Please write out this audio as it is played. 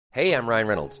Hey, I'm Ryan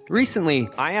Reynolds. Recently,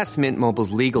 I asked Mint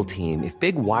Mobile's legal team if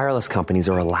big wireless companies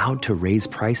are allowed to raise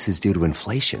prices due to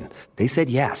inflation. They said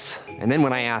yes. And then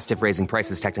when I asked if raising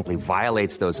prices technically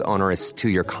violates those onerous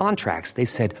two-year contracts, they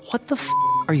said, "What the f***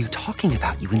 are you talking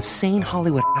about, you insane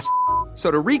Hollywood ass?" So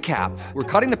to recap, we're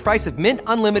cutting the price of Mint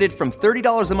Unlimited from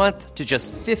 $30 a month to just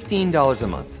 $15 a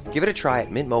month. Give it a try at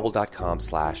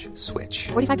mintmobile.com/switch.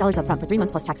 $45 up front for 3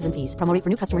 months plus taxes and fees. Promo rate for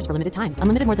new customers for limited time.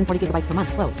 Unlimited more than 40 gigabytes per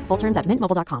month. Slows full terms at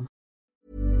mintmobile.com.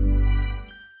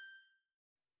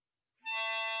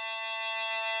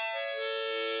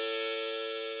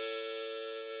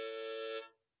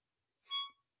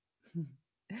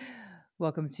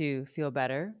 Welcome to Feel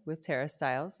Better with Tara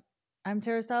Stiles. I'm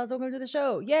Tara Stiles. Welcome to the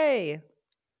show. Yay!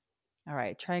 All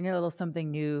right, trying a little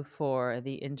something new for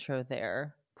the intro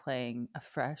there, playing a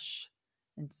fresh,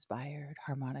 inspired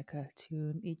harmonica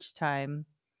tune each time.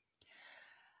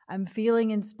 I'm feeling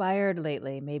inspired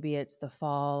lately. Maybe it's the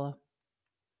fall.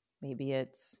 Maybe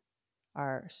it's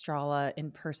our Strala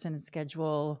in-person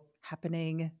schedule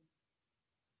happening.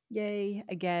 Yay,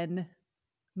 again,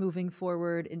 moving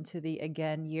forward into the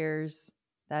again years.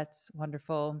 That's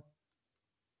wonderful.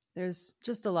 There's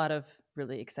just a lot of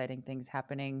really exciting things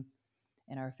happening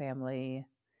in our family,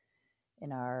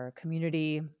 in our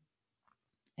community,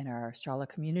 in our Strala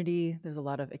community. There's a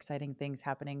lot of exciting things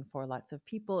happening for lots of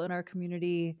people in our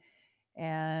community,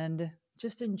 and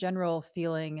just in general,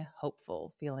 feeling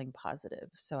hopeful, feeling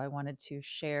positive. So I wanted to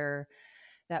share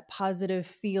that positive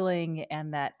feeling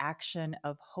and that action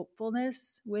of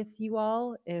hopefulness with you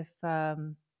all. If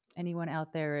anyone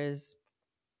out there is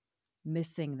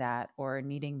missing that or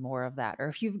needing more of that, or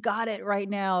if you've got it right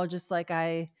now, just like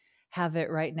I have it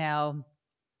right now,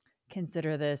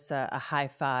 consider this a high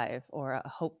five or a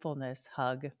hopefulness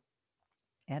hug.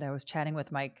 And I was chatting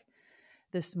with Mike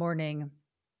this morning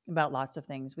about lots of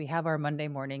things. We have our Monday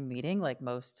morning meeting like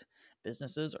most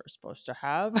businesses are supposed to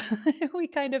have. We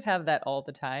kind of have that all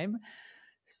the time.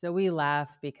 So we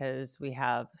laugh because we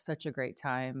have such a great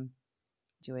time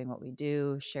doing what we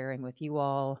do, sharing with you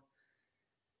all,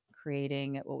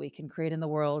 creating what we can create in the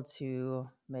world to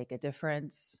make a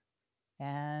difference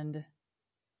and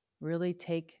really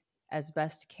take as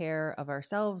best care of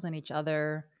ourselves and each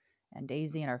other and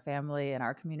Daisy and our family and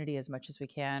our community as much as we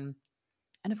can.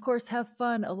 And of course, have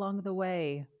fun along the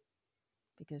way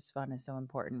because fun is so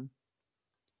important.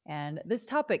 And this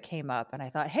topic came up and I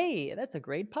thought, hey, that's a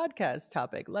great podcast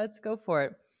topic. Let's go for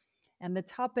it. And the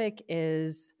topic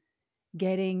is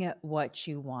getting what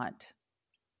you want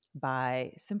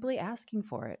by simply asking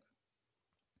for it.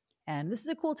 And this is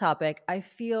a cool topic. I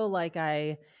feel like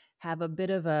I have a bit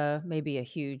of maybe a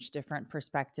huge different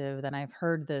perspective than I've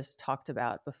heard this talked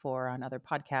about before on other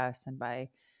podcasts and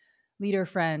by leader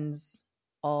friends.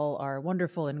 All are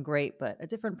wonderful and great, but a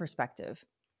different perspective.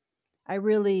 I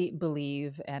really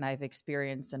believe, and I've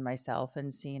experienced in myself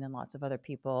and seen in lots of other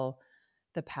people,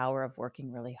 the power of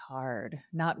working really hard,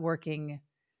 not working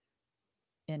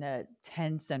in a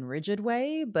tense and rigid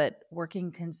way, but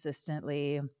working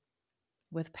consistently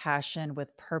with passion,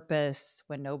 with purpose,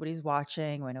 when nobody's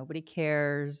watching, when nobody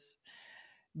cares,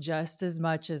 just as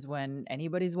much as when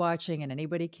anybody's watching and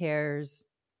anybody cares.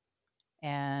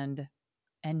 And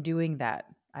doing that.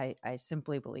 I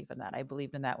simply believe in that. I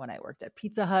believed in that when I worked at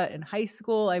Pizza Hut in high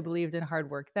school. I believed in hard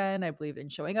work then. I believed in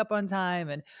showing up on time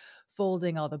and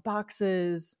folding all the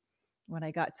boxes when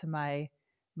I got to my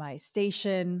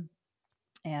station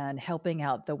and helping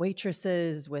out the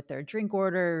waitresses with their drink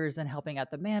orders and helping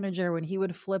out the manager when he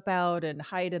would flip out and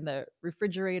hide in the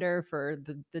refrigerator for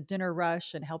the dinner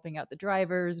rush and helping out the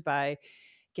drivers by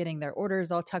getting their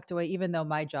orders all tucked away, even though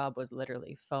my job was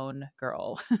literally phone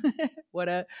girl. What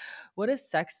a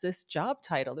sexist job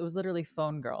title. It was literally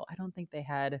phone girl. I don't think they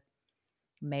had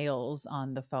males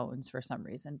on the phones for some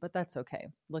reason, but that's okay.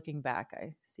 Looking back,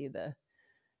 I see the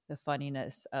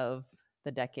funniness of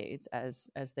the decades as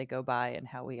they go by and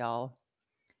how we all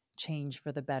change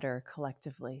for the better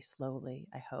collectively, slowly,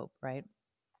 I hope, right?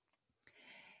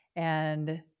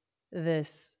 And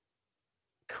this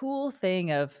cool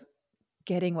thing of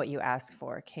getting what you ask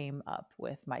for came up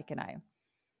with Mike and I.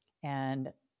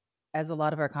 And as a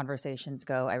lot of our conversations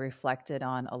go, I reflected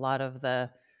on a lot of the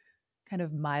kind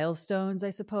of milestones, I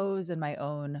suppose, in my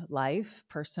own life,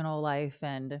 personal life,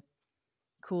 and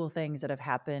cool things that have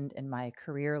happened in my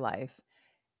career life.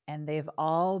 And they've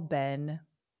all been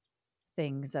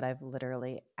things that I've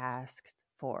literally asked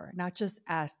for, not just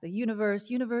asked the universe,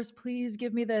 please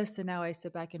give me this. And now I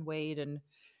sit back and wait and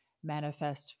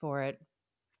manifest for it.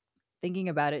 Thinking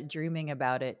about it, dreaming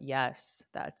about it, yes,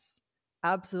 that's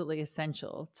absolutely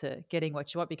essential to getting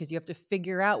what you want because you have to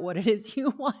figure out what it is you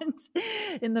want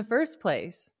in the first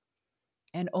place.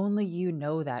 And only you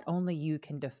know that. Only you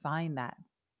can define that.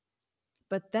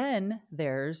 But then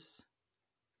there's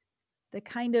the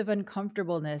kind of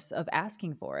uncomfortableness of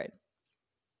asking for it,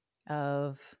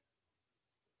 of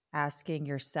asking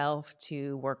yourself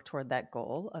to work toward that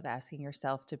goal, of asking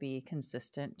yourself to be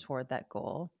consistent toward that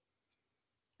goal,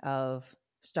 of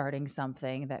starting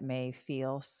something that may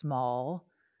feel small,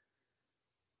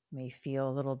 may feel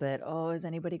a little bit, oh, is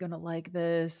anybody going to like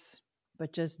this?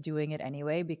 But just doing it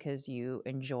anyway because you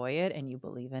enjoy it and you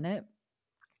believe in it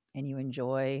and you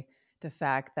enjoy the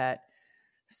fact that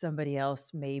somebody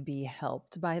else may be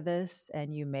helped by this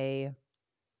and you may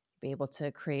be able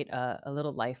to create a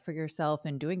little life for yourself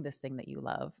in doing this thing that you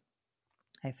love.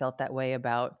 I felt that way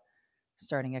about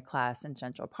starting a class in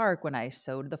Central Park when I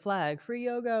sewed the flag, free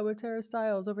yoga with Tara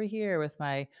Stiles over here with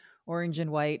my orange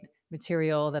and white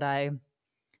material that I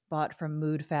bought from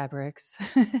Mood Fabrics,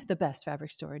 the best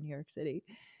fabric store in New York City,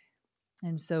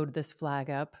 and sewed this flag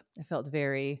up. I felt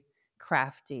very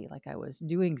crafty, like I was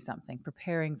doing something,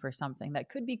 preparing for something that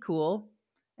could be cool.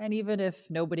 And even if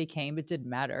nobody came, it didn't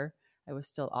matter. I was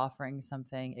still offering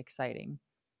something exciting.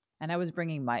 And I was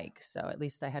bringing Mike, so at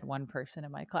least I had one person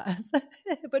in my class,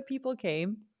 but people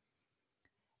came.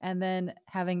 And then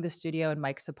having the studio in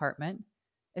Mike's apartment,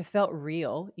 it felt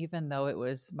real, even though it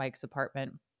was Mike's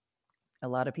apartment. A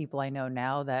lot of people I know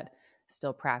now that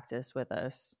still practice with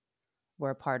us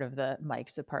were part of the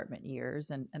Mike's apartment years.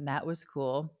 And that was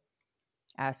cool.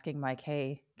 Asking Mike,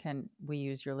 hey, can we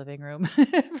use your living room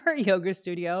for a yoga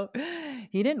studio?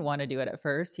 He didn't want to do it at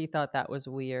first. He thought that was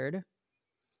weird.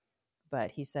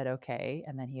 But he said, okay.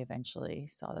 And then he eventually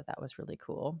saw that that was really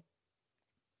cool.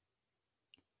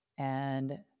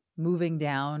 And moving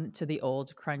down to the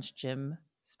old Crunch Gym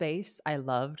space, I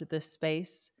loved this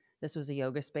space. This was a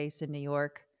yoga space in New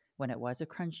York when it was a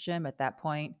Crunch Gym. At that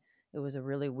point, it was a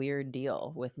really weird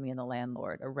deal with me and the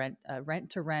landlord, a rent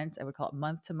to rent. I would call it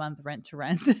month to month, rent to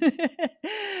rent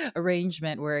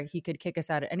arrangement where he could kick us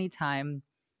out at any time,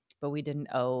 but we didn't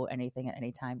owe anything at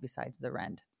any time besides the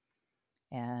rent.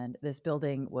 And this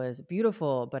building was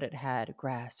beautiful, but it had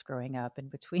grass growing up in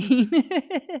between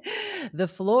the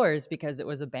floors because it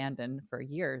was abandoned for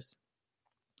years.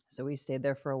 So we stayed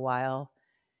there for a while.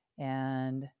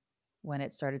 And when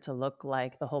it started to look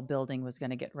like the whole building was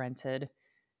going to get rented,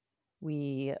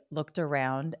 we looked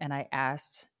around and I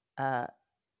asked a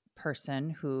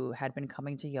person who had been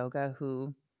coming to yoga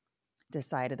who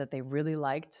decided that they really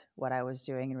liked what I was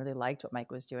doing and really liked what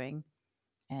Mike was doing.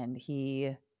 And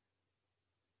he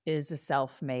is a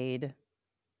self-made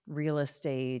real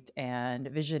estate and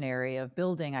visionary of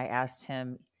building. I asked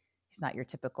him, he's not your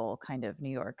typical kind of New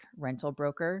York rental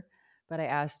broker, but I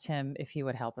asked him if he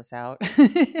would help us out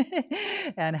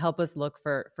and help us look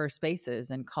for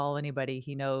spaces and call anybody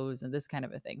he knows and this kind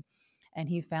of a thing. And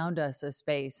he found us a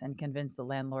space and convinced the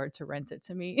landlord to rent it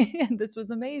to me. And this was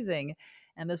amazing.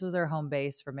 And this was our home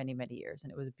base for many, many years.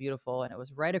 And it was beautiful. And it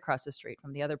was right across the street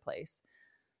from the other place.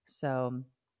 So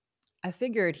I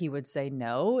figured he would say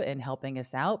no in helping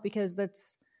us out because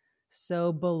that's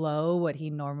so below what he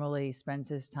normally spends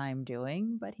his time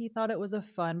doing. But he thought it was a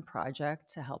fun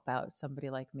project to help out somebody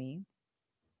like me.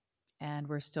 And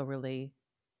we're still really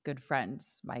good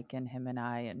friends, Mike and him and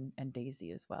I and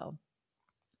Daisy as well.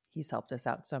 He's helped us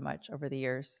out so much over the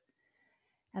years.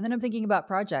 And then I'm thinking about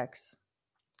projects.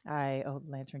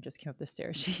 Lantern just came up the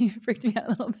stairs. She freaked me out a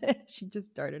little bit. She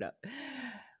just darted up.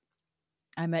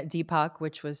 I met Deepak,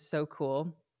 which was so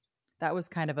cool. That was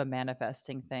kind of a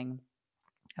manifesting thing.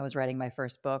 I was writing my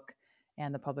first book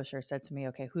and the publisher said to me,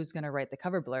 okay, who's going to write the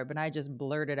cover blurb? And I just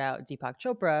blurted out Deepak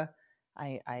Chopra.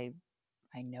 I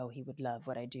know he would love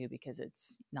what I do because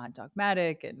it's not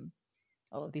dogmatic and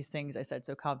all of these things I said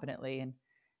so confidently. And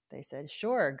they said,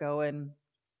 sure, go and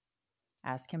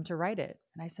ask him to write it.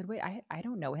 And I said, wait, I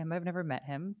don't know him. I've never met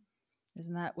him.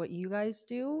 Isn't that what you guys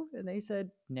do? And they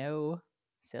said, no,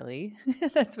 silly.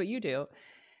 That's what you do.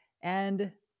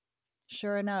 And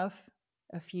sure enough,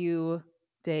 a few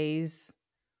days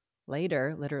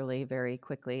later, literally very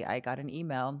quickly, I got an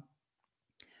email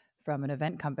from an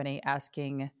event company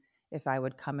asking if I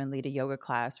would come and lead a yoga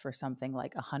class for something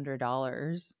like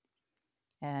 $100.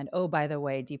 And oh, by the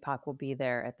way, Deepak will be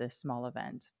there at this small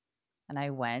event. And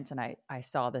I went and I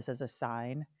saw this as a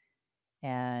sign.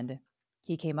 And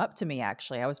he came up to me,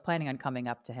 actually. I was planning on coming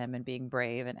up to him and being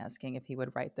brave and asking if he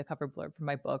would write the cover blurb for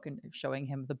my book and showing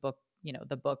him the book,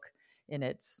 the book in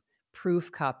its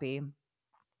proof copy.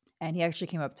 And he actually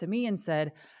came up to me and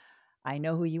said, I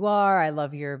know who you are. I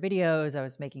love your videos. I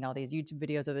was making all these YouTube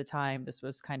videos at the time. This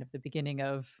was kind of the beginning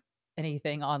of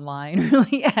anything online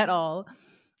really at all.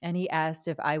 And he asked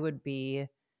if I would be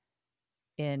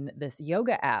in this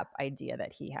yoga app idea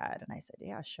that he had. And I said,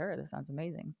 yeah, sure. That sounds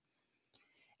amazing.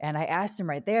 And I asked him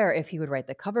right there if he would write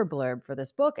the cover blurb for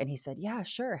this book. And he said, yeah,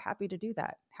 sure. Happy to do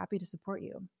that. Happy to support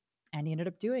you. And he ended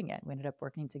up doing it. We ended up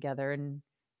working together, and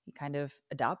he kind of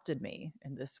adopted me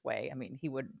in this way. I mean, he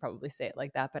wouldn't probably say it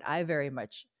like that, but I very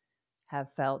much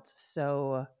have felt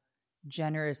so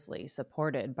generously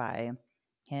supported by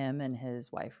him and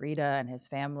his wife, Rita, and his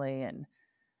family. And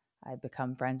I've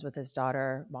become friends with his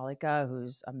daughter, Malika,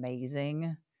 who's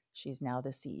amazing. She's now the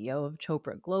CEO of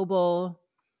Chopra Global,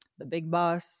 the big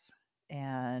boss,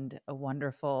 and a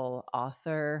wonderful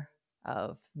author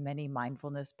of many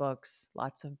mindfulness books,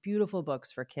 lots of beautiful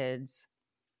books for kids.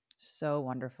 So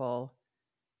wonderful.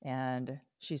 And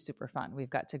she's super fun. We've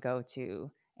got to go to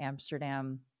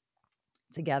Amsterdam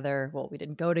together. Well, we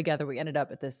didn't go together. We ended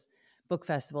up at this book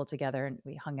festival together, and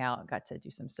we hung out, got to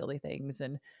do some silly things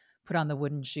and put on the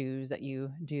wooden shoes that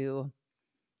you do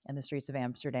in the streets of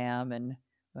Amsterdam, and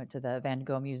went to the Van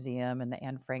Gogh Museum and the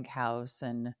Anne Frank House,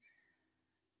 and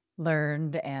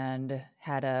learned and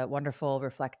had a wonderful,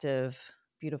 reflective,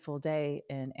 beautiful day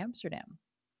in Amsterdam.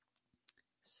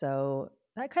 So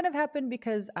that kind of happened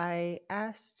because I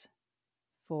asked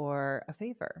for a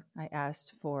favor. I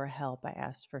asked for help. I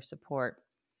asked for support.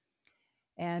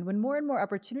 And when more and more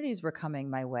opportunities were coming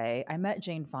my way, I met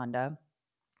Jane Fonda.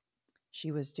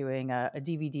 She was doing a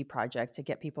DVD project to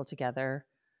get people together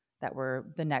that were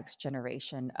the next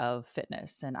generation of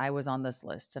fitness. And I was on this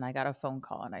list, and I got a phone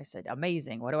call, and I said,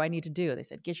 amazing. What do I need to do? They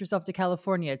said, get yourself to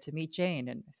California to meet Jane.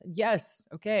 And I said, yes.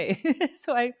 Okay.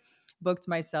 So I booked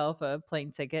myself a plane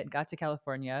ticket, got to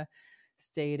California,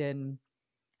 stayed in,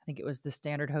 I think it was the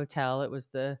Standard Hotel. It was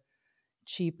the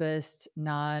cheapest,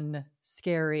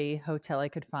 non-scary hotel I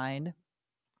could find.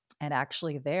 And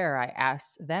actually there, I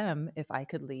asked them if I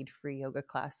could lead free yoga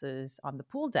classes on the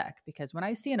pool deck, because when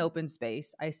I see an open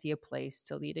space, I see a place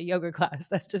to lead a yoga class.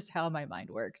 That's just how my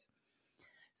mind works.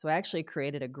 So I actually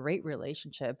created a great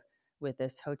relationship with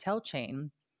this hotel chain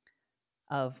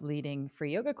of leading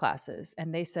free yoga classes.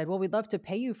 And they said, well, we'd love to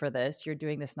pay you for this. You're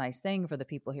doing this nice thing for the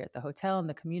people here at the hotel and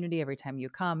the community. Every time you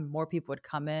come, more people would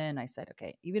come in. I said,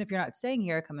 okay, even if you're not staying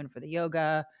here, come in for the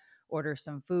yoga, order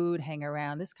some food, hang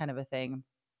around, this kind of a thing.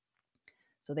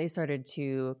 So they started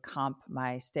to comp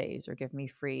my stays or give me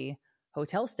free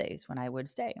hotel stays when I would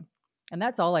stay. And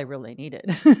that's all I really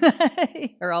needed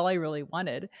or all I really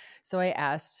wanted. So I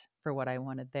asked for what I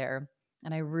wanted there.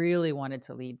 And I really wanted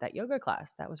to lead that yoga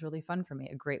class. That was really fun for me,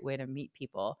 a great way to meet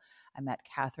people. I met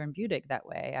Catherine Budick that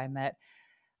way. I met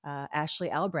Ashley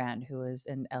Albrand, who was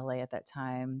in LA at that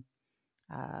time.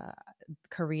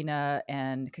 Karina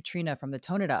and Katrina from the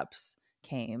Tone It Ups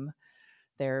came.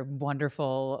 They're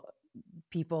wonderful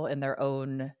people in their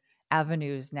own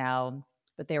avenues now,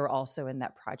 but they were also in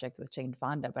that project with Jane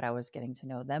Fonda, but I was getting to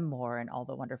know them more and all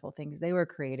the wonderful things they were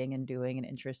creating and doing and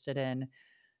interested in.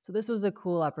 So this was a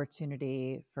cool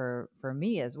opportunity for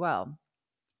me as well.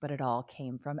 But it all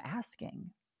came from asking,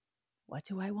 what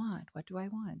do I want? What do I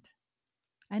want?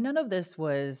 And none of this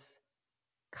was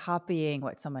copying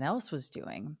what someone else was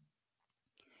doing.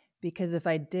 Because if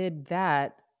I did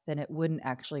that, then it wouldn't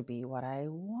actually be what I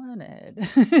wanted.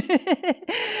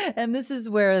 And this is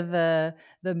where the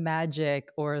magic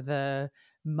or the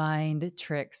mind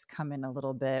tricks come in a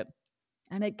little bit.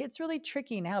 And it gets really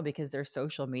tricky now because there's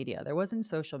social media. There wasn't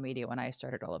social media when I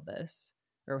started all of this,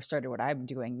 or started what I'm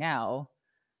doing now.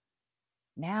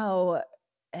 Now,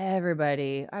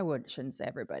 everybody, shouldn't say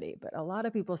everybody, but a lot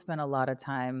of people spend a lot of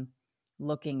time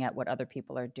looking at what other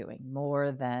people are doing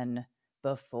more than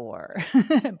before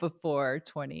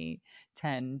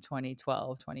 2010,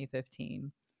 2012,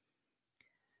 2015.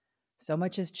 So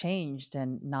much has changed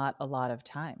and not a lot of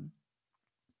time.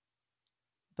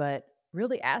 But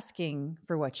really asking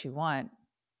for what you want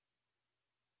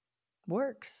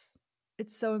works.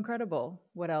 It's so incredible.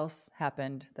 What else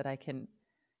happened that I can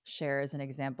share as an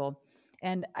example?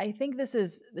 And I think this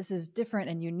is different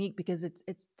and unique because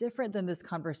it's different than this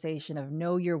conversation of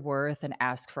know your worth and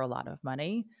ask for a lot of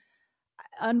money.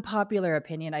 Unpopular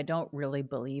opinion, I don't really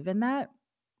believe in that.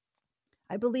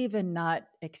 I believe in not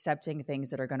accepting things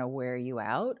that are going to wear you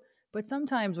out. But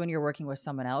sometimes when you're working with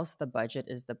someone else, the budget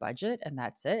is the budget and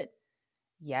that's it.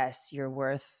 Yes, you're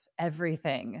worth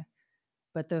everything.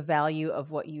 But the value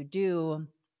of what you do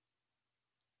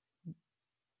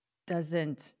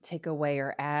doesn't take away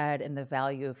or add in the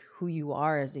value of who you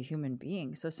are as a human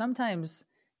being. So sometimes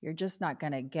you're just not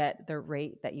going to get the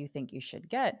rate that you think you should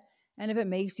get. And if it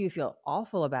makes you feel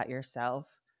awful about yourself,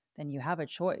 then you have a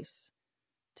choice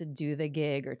to do the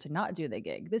gig or to not do the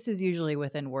gig. This is usually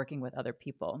within working with other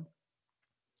people.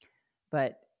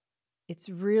 But it's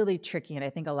really tricky. And I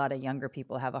think a lot of younger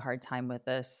people have a hard time with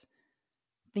this,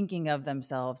 thinking of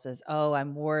themselves as, oh,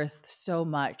 I'm worth so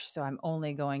much, so I'm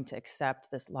only going to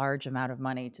accept this large amount of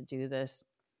money to do this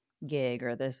gig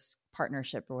or this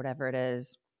partnership or whatever it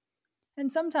is.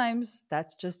 And sometimes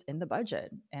that's just in the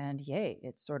budget. And yay,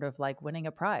 it's sort of like winning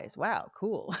a prize. Wow,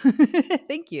 cool.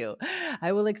 Thank you.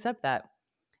 I will accept that.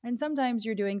 And sometimes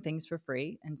you're doing things for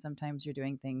free, and sometimes you're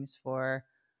doing things for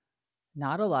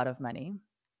not a lot of money.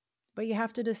 But you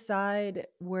have to decide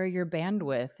where your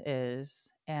bandwidth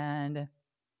is and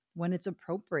when it's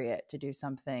appropriate to do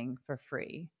something for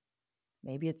free.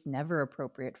 Maybe it's never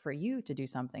appropriate for you to do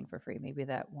something for free. Maybe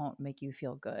that won't make you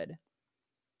feel good.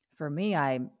 For me,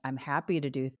 I'm happy to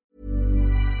do.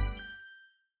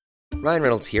 Ryan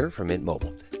Reynolds here from Mint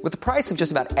Mobile. With the price of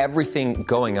just about everything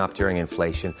going up during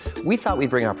inflation, we thought we'd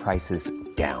bring our prices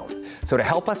down. So to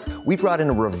help us, we brought in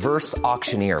a reverse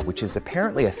auctioneer, which is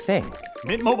apparently a thing.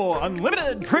 Mint Mobile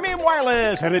Unlimited Premium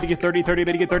Wireless. How to get 30, 30,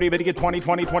 how to get 30, how to get 20,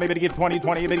 20, 20, how to get 20,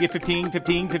 20, how to get 15,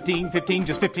 15, 15, 15,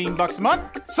 just $15 a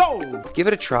month? Sold! Give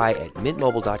it a try at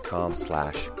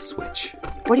mintmobile.com/switch.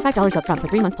 $45 up front for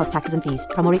 3 months plus taxes and fees.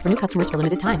 Promo rate for new customers for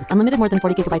limited time. Unlimited more than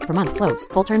 40 gigabytes per month. Slows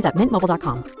full terms at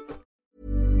mintmobile.com.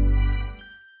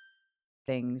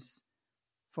 Things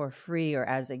for free or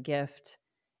as a gift,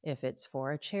 if it's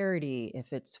for a charity,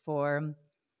 if it's for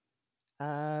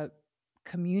a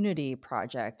community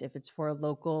project, if it's for a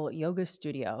local yoga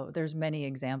studio. There's many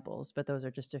examples, but those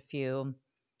are just a few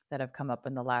that have come up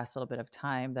in the last little bit of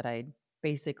time that I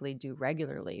basically do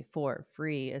regularly for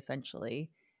free,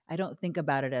 essentially. I don't think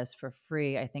about it as for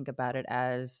free. I think about it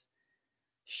as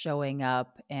showing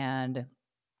up and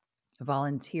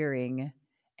volunteering.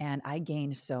 And I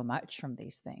gain so much from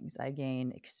these things. I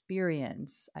gain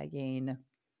experience. I gain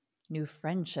new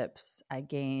friendships. I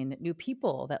gain new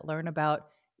people that learn about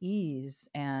ease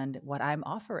and what I'm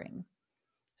offering.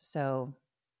 So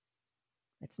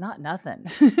it's not nothing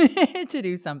to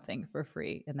do something for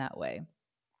free in that way.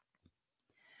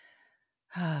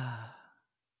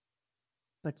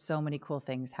 But so many cool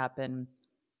things happen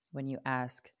when you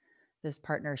ask. This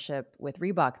partnership with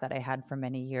Reebok that I had for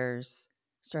many years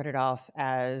started off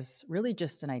as really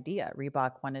just an idea.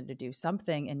 Reebok wanted to do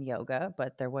something in yoga,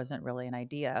 but there wasn't really an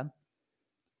idea.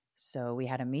 So we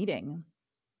had a meeting.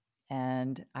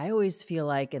 And I always feel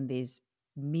like in these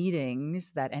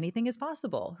meetings that anything is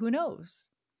possible. Who knows?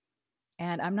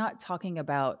 And I'm not talking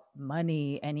about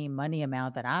money, any money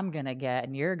amount that I'm going to get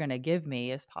and you're going to give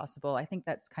me is possible. I think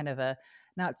that's kind of a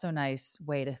not so nice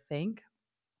way to think.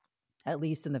 At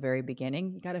least in the very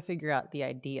beginning, you got to figure out the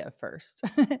idea first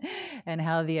and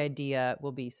how the idea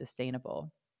will be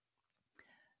sustainable.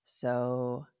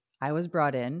 So I was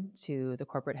brought in to the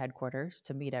corporate headquarters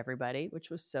to meet everybody,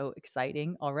 which was so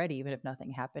exciting already, even if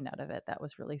nothing happened out of it. That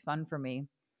was really fun for me.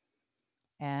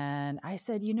 And I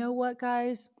said, you know what,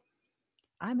 guys?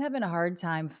 I'm having a hard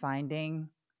time finding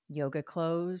yoga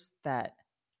clothes that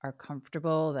are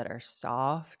comfortable, that are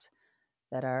soft,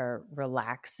 that are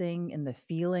relaxing in the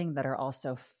feeling, that are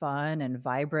also fun and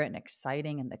vibrant and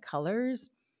exciting in the colors,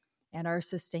 and are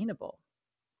sustainable.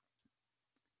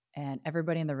 And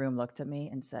everybody in the room looked at me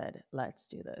and said, let's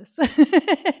do this.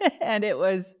 And it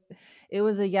was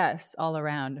a yes all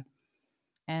around.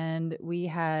 And we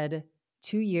had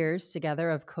 2 years together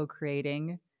of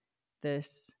co-creating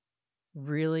this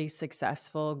really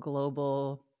successful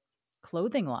global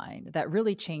clothing line that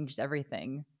really changed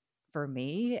everything for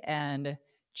me and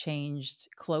changed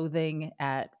clothing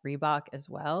at Reebok as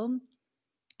well.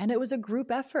 And it was a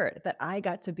group effort that I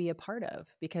got to be a part of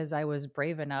because I was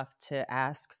brave enough to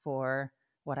ask for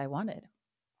what I wanted.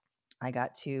 I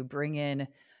got to bring in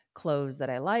clothes that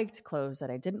I liked, clothes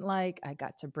that I didn't like. I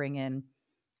got to bring in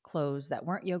clothes that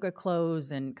weren't yoga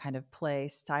clothes and kind of play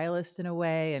stylist in a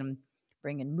way and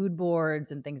bring in mood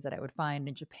boards and things that I would find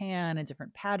in Japan and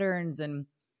different patterns and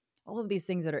all of these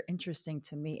things that are interesting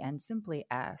to me, and simply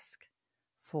ask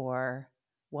for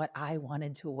what I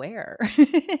wanted to wear.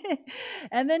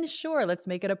 And then sure, let's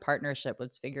make it a partnership.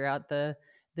 Let's figure out the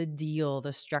deal,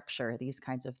 the structure. These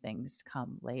kinds of things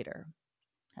come later,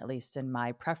 at least in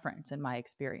my preference, in my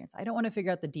experience. I don't want to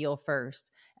figure out the deal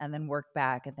first and then work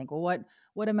back and think, well,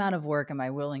 what amount of work am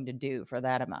I willing to do for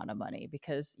that amount of money?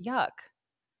 Because yuck,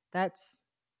 that's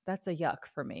a yuck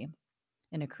for me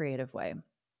in a creative way.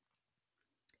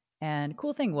 And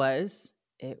cool thing was,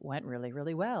 it went really,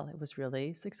 really well. It was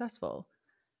really successful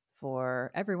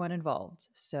for everyone involved.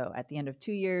 So at the end of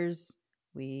 2 years,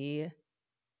 we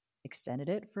extended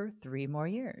it for 3 more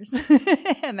years.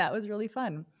 And that was really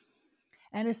fun.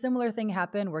 And a similar thing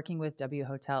happened working with W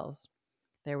Hotels.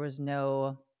 There was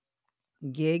no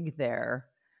gig there.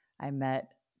 I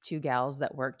met two gals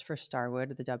that worked for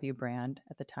Starwood, the W brand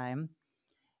at the time.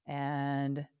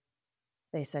 And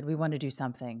they said, we want to do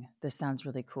something. This sounds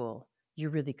really cool.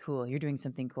 You're really cool. You're doing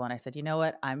something cool. And I said, you know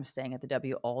what? I'm staying at the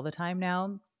W all the time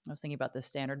now. I was thinking about the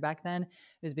Standard back then.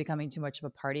 It was becoming too much of a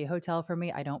party hotel for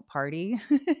me. I don't party.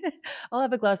 I'll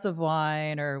have a glass of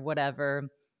wine or whatever.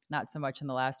 Not so much in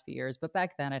the last few years, but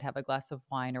back then I'd have a glass of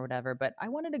wine or whatever. But I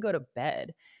wanted to go to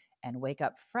bed and wake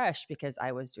up fresh because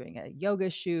I was doing a yoga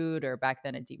shoot, or back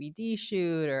then a DVD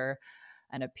shoot, or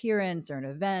an appearance or an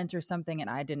event or something. And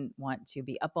I didn't want to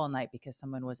be up all night because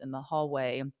someone was in the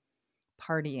hallway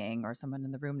partying or someone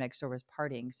in the room next door was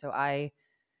partying. So I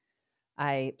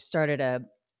started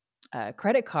a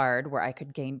credit card where I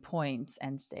could gain points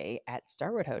and stay at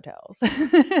Starwood hotels.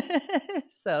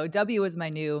 So W was my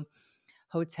new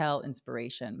hotel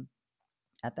inspiration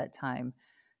at that time.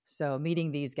 So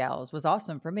meeting these gals was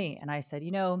awesome for me. And I said,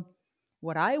 you know,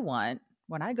 what I want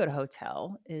when I go to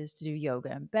hotel is to do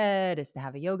yoga in bed, is to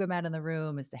have a yoga mat in the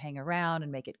room, is to hang around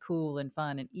and make it cool and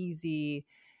fun and easy.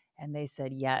 And they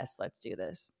said, yes, let's do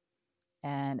this.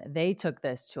 And they took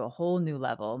this to a whole new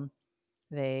level.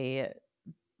 They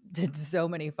did so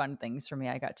many fun things for me.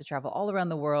 I got to travel all around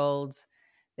the world.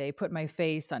 They put my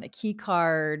face on a key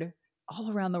card all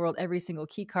around the world. Every single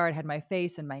key card had my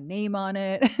face and my name on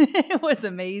it. It was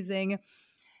amazing.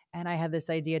 And I had this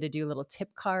idea to do little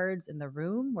tip cards in the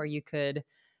room where you could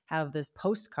have this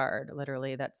postcard,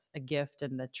 literally, that's a gift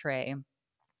in the tray.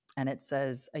 And it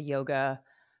says a yoga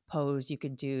pose you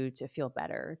could do to feel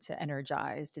better, to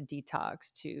energize, to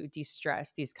detox, to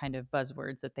de-stress, these kind of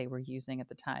buzzwords that they were using at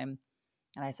the time.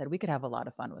 And I said, we could have a lot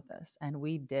of fun with this. And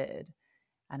we did.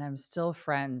 And I'm still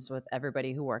friends with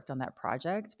everybody who worked on that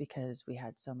project because we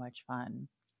had so much fun.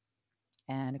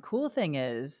 And the cool thing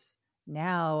is,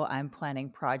 now I'm planning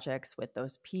projects with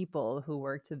those people who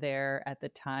worked there at the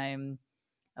time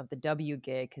of the W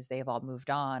gig because they've all moved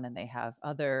on and they have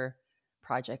other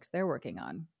projects they're working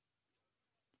on.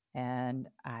 And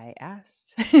I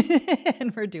asked,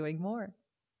 and we're doing more.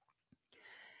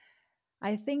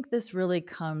 I think this really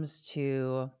comes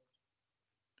to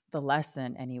the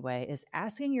lesson anyway, is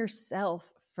asking yourself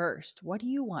first, what do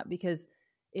you want? Because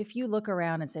if you look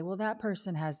around and say, well, that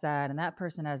person has that and that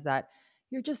person has that,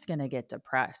 you're just going to get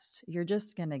depressed. You're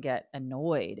just going to get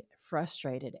annoyed,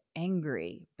 frustrated,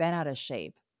 angry, bent out of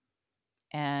shape,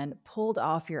 and pulled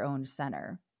off your own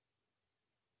center.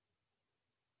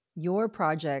 Your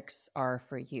projects are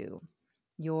for you.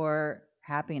 Your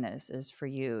happiness is for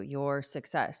you. Your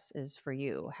success is for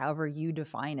you. However you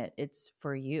define it, it's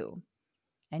for you.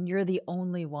 And you're the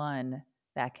only one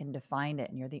that can define it,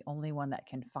 and you're the only one that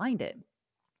can find it.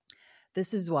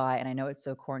 This is why, and I know it's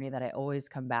so corny that I always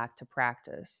come back to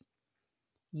practice.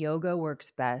 Yoga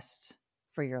works best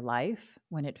for your life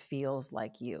when it feels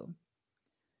like you.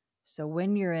 So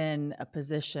when you're in a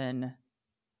position,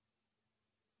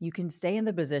 you can stay in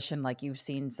the position like you've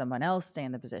seen someone else stay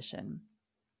in the position,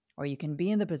 or you can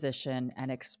be in the position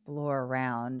and explore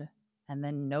around and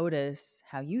then notice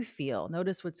how you feel.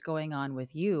 Notice what's going on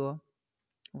with you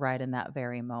right in that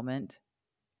very moment,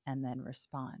 and then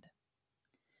respond.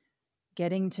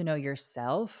 Getting to know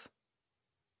yourself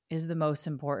is the most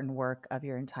important work of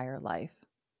your entire life.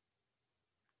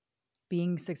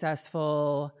 Being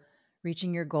successful,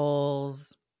 reaching your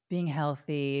goals, being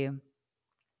healthy,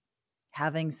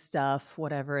 having stuff,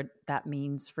 whatever that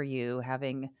means for you,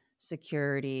 having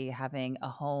security, having a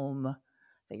home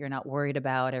that you're not worried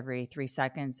about every 3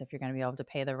 seconds if you're going to be able to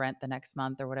pay the rent the next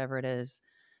month or whatever it is,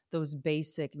 those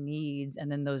basic needs,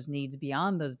 and then those needs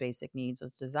beyond those basic needs,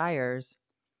 those desires,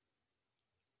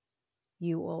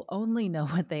 you will only know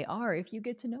what they are if you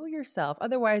get to know yourself.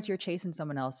 Otherwise, you're chasing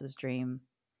someone else's dream.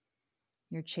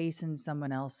 You're chasing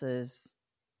someone else's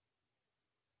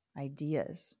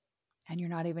ideas. And you're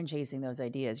not even chasing those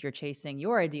ideas. You're chasing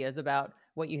your ideas about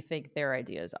what you think their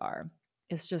ideas are.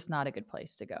 It's just not a good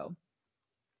place to go.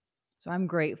 So I'm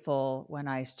grateful when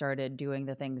I started doing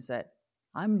the things that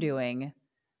I'm doing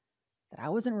that I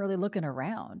wasn't really looking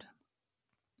around.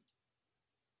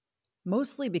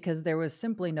 Mostly because there was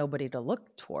simply nobody to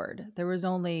look toward. There was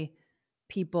only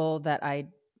people that I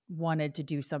wanted to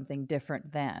do something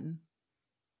different than,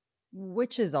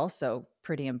 which is also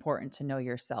pretty important to know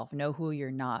yourself, know who you're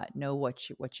not, know what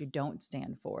you don't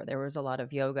stand for. There was a lot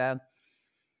of yoga.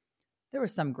 There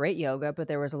was some great yoga, but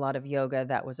there was a lot of yoga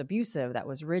that was abusive, that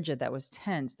was rigid, that was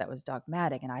tense, that was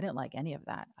dogmatic, and I didn't like any of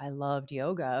that. I loved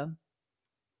yoga,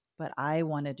 but I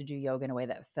wanted to do yoga in a way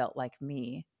that felt like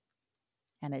me.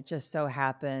 And it just so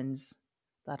happens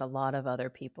that a lot of other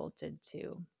people did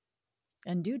too,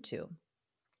 and do too.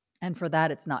 And for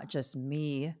that, it's not just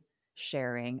me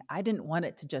sharing. I didn't want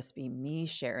it to just be me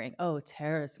sharing. Oh,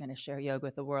 Tara's going to share yoga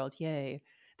with the world. Yay.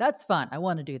 That's fun. I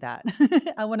want to do that.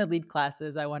 I want to lead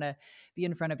classes. I want to be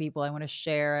in front of people. I want to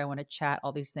share. I want to chat,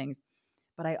 all these things.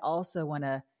 But I also want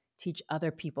to teach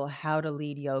other people how to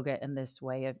lead yoga in this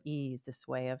way of ease, this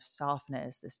way of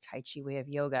softness, this Tai Chi way of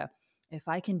yoga. If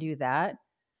I can do that,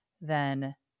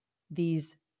 then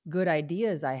these good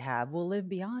ideas I have will live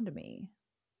beyond me.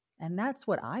 And that's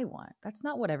what I want. That's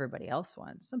not what everybody else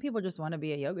wants. Some people just want to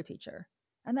be a yoga teacher,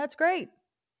 and that's great.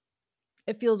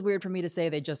 It feels weird for me to say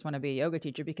they just want to be a yoga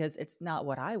teacher because it's not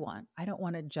what I want. I don't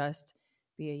want to just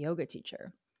be a yoga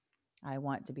teacher. I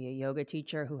want to be a yoga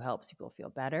teacher who helps people feel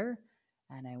better.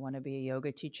 And I want to be a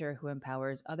yoga teacher who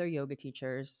empowers other yoga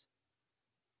teachers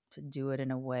to do it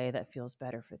in a way that feels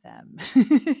better for them.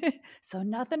 So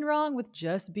nothing wrong with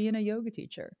just being a yoga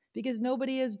teacher because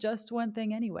nobody is just one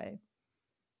thing anyway.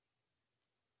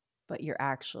 But you're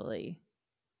actually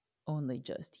only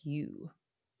just you.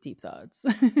 Deep thoughts.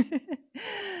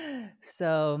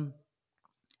 So,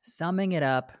 summing it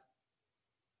up,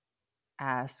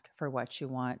 ask for what you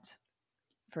want.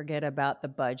 Forget about the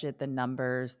budget, the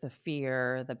numbers, the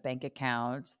fear, the bank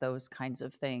accounts, those kinds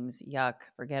of things. Yuck,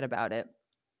 forget about it.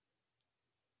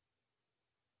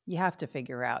 You have to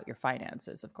figure out your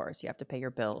finances, of course. You have to pay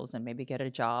your bills and maybe get a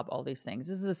job, all these things.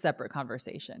 This is a separate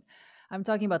conversation. I'm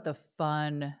talking about the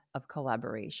fun of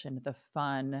collaboration, the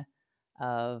fun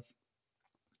of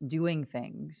doing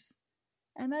things.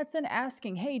 And that's in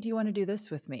asking, hey, do you want to do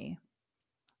this with me?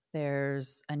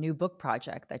 There's a new book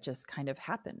project that just kind of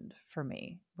happened for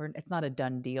me. It's not a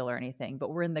done deal or anything, but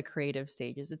we're in the creative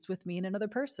stages. It's with me and another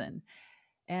person.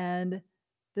 And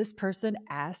this person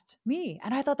asked me,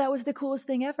 and I thought that was the coolest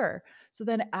thing ever. So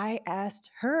then I asked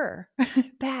her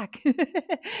back,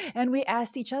 and we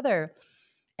asked each other.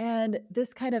 And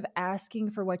this kind of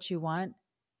asking for what you want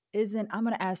isn't, I'm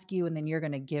going to ask you and then you're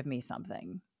going to give me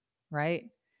something, right?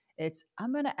 It's,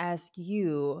 I'm going to ask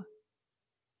you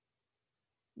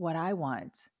what I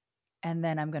want, and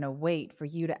then I'm going to wait for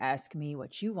you to ask me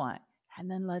what you want. And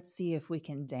then let's see if we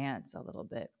can dance a little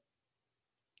bit.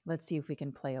 Let's see if we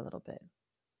can play a little bit.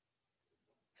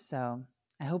 So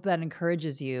I hope that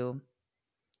encourages you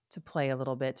to play a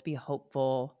little bit, to be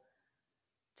hopeful,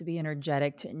 to be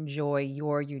energetic, to enjoy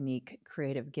your unique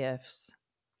creative gifts.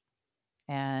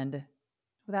 And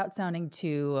without sounding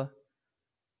too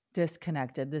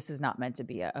disconnected, this is not meant to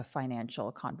be a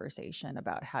financial conversation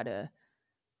about how to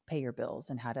pay your bills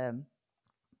and how to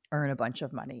earn a bunch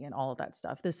of money and all of that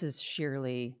stuff. This is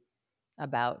sheerly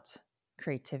about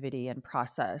creativity and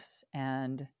process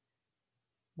and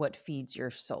what feeds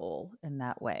your soul in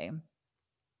that way.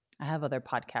 I have other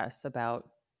podcasts about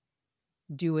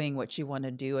doing what you want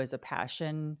to do as a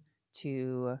passion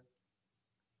to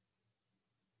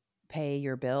pay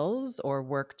your bills or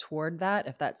work toward that.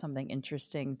 If that's something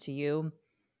interesting to you,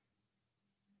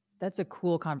 that's a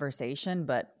cool conversation,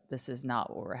 but this is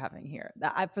not what we're having here.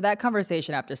 For that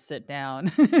conversation, I have to sit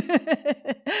down.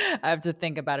 I have to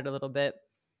think about it a little bit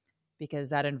because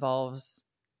that involves,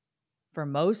 for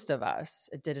most of us,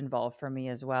 it did involve for me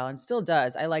as well and still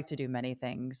does. I like to do many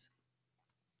things.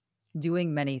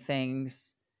 Doing many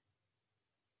things,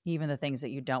 even the things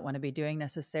that you don't want to be doing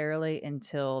necessarily,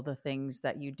 until the things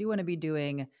that you do want to be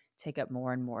doing take up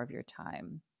more and more of your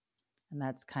time. And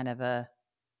that's kind of a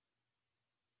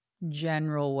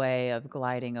general way of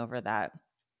gliding over that.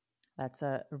 That's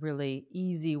a really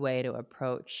easy way to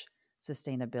approach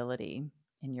sustainability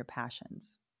in your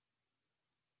passions.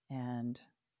 And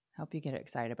I hope you get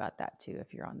excited about that too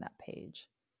if you're on that page.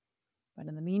 But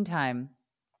in the meantime,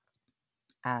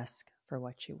 ask for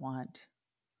what you want.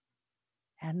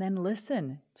 And then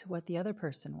listen to what the other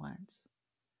person wants.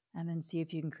 And then see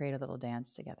if you can create a little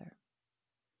dance together.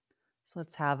 So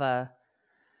let's have a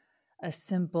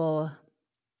simple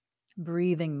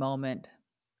breathing moment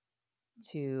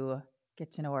to get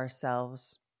to know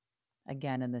ourselves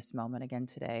again in this moment, again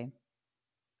today,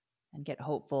 and get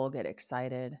hopeful, get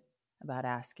excited about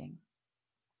asking.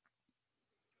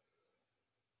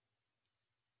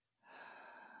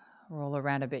 Roll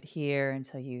around a bit here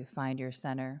until you find your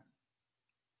center.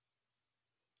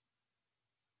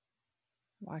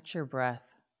 Watch your breath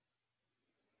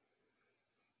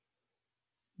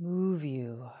move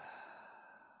you.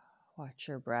 Watch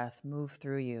your breath move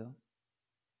through you.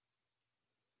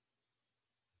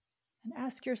 And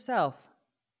ask yourself,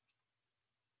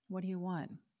 what do you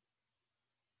want?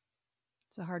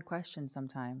 It's a hard question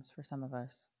sometimes for some of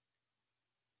us.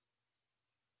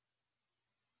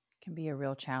 It can be a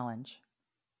real challenge.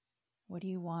 What do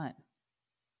you want?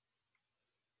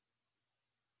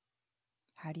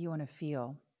 How do you want to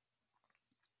feel?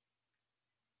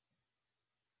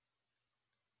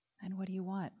 And what do you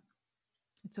want?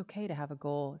 It's okay to have a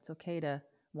goal. It's okay to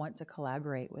want to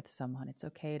collaborate with someone. It's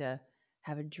okay to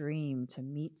have a dream, to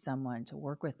meet someone, to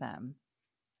work with them.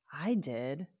 I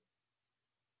did.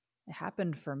 It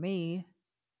happened for me.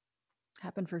 It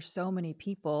happened for so many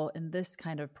people in this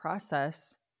kind of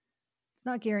process. It's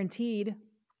not guaranteed,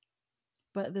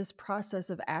 but this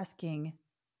process of asking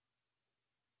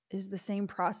is the same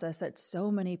process that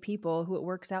so many people who it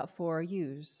works out for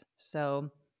use. So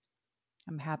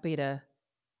I'm happy to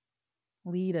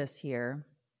lead us here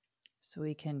so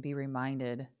we can be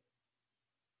reminded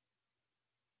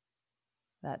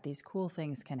that these cool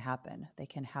things can happen. They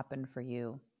can happen for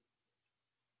you.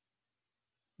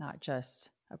 Not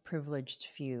just a privileged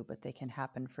few, but they can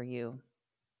happen for you.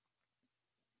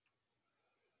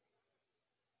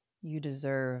 You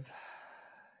deserve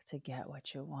to get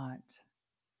what you want.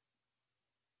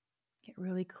 Get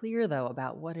really clear, though,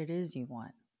 about what it is you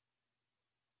want.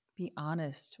 Be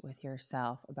honest with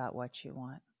yourself about what you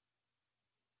want.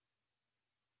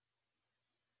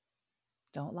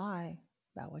 Don't lie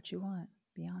about what you want.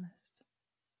 Be honest.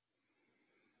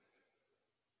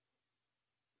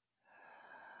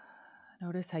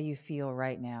 Notice how you feel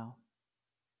right now.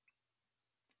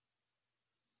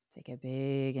 Take a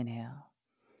big inhale.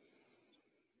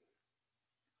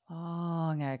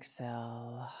 Long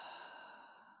exhale.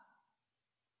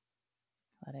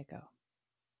 Let it go.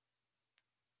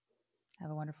 Have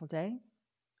a wonderful day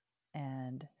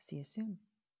and see you soon.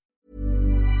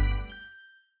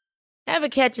 Ever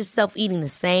catch yourself eating the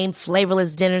same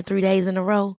flavorless dinner 3 days in a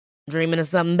row? Dreaming of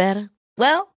something better?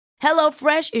 Well,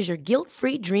 HelloFresh is your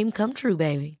guilt-free dream come true,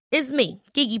 baby. It's me,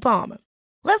 Keke Palmer.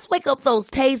 Let's wake up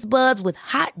those taste buds with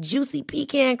hot, juicy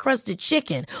pecan-crusted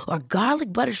chicken or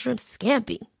garlic butter shrimp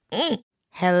scampi.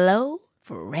 Hello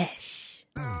Fresh.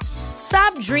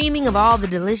 Stop dreaming of all the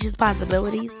delicious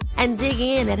possibilities and dig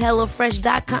in at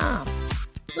HelloFresh.com.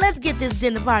 Let's get this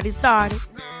dinner party started.